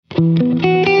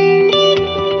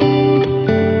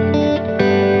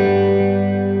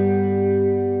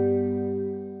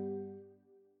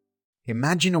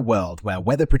Imagine a world where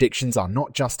weather predictions are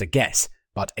not just a guess,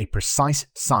 but a precise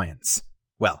science.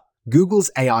 Well, Google's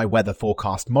AI weather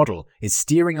forecast model is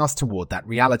steering us toward that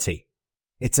reality.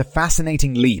 It's a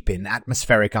fascinating leap in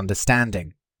atmospheric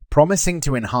understanding, promising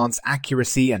to enhance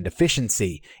accuracy and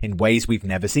efficiency in ways we've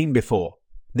never seen before.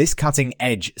 This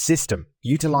cutting-edge system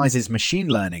utilizes machine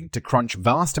learning to crunch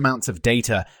vast amounts of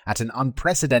data at an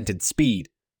unprecedented speed.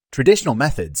 Traditional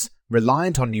methods,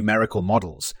 reliant on numerical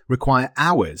models, require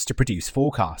hours to produce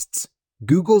forecasts.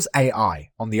 Google's AI,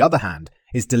 on the other hand,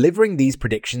 is delivering these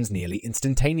predictions nearly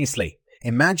instantaneously.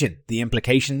 Imagine the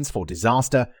implications for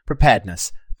disaster,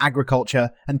 preparedness,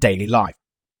 agriculture, and daily life.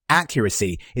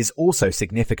 Accuracy is also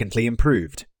significantly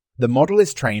improved. The model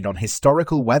is trained on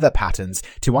historical weather patterns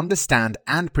to understand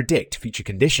and predict future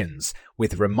conditions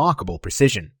with remarkable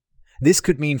precision. This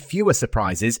could mean fewer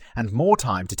surprises and more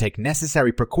time to take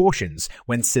necessary precautions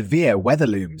when severe weather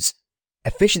looms.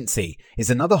 Efficiency is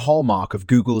another hallmark of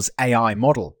Google's AI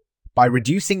model. By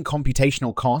reducing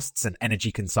computational costs and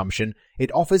energy consumption,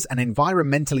 it offers an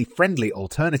environmentally friendly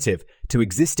alternative to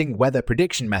existing weather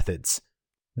prediction methods.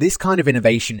 This kind of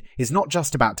innovation is not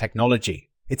just about technology.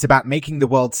 It's about making the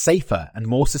world safer and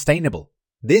more sustainable.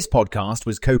 This podcast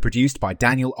was co-produced by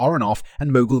Daniel Oronoff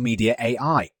and Mogul Media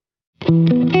AI.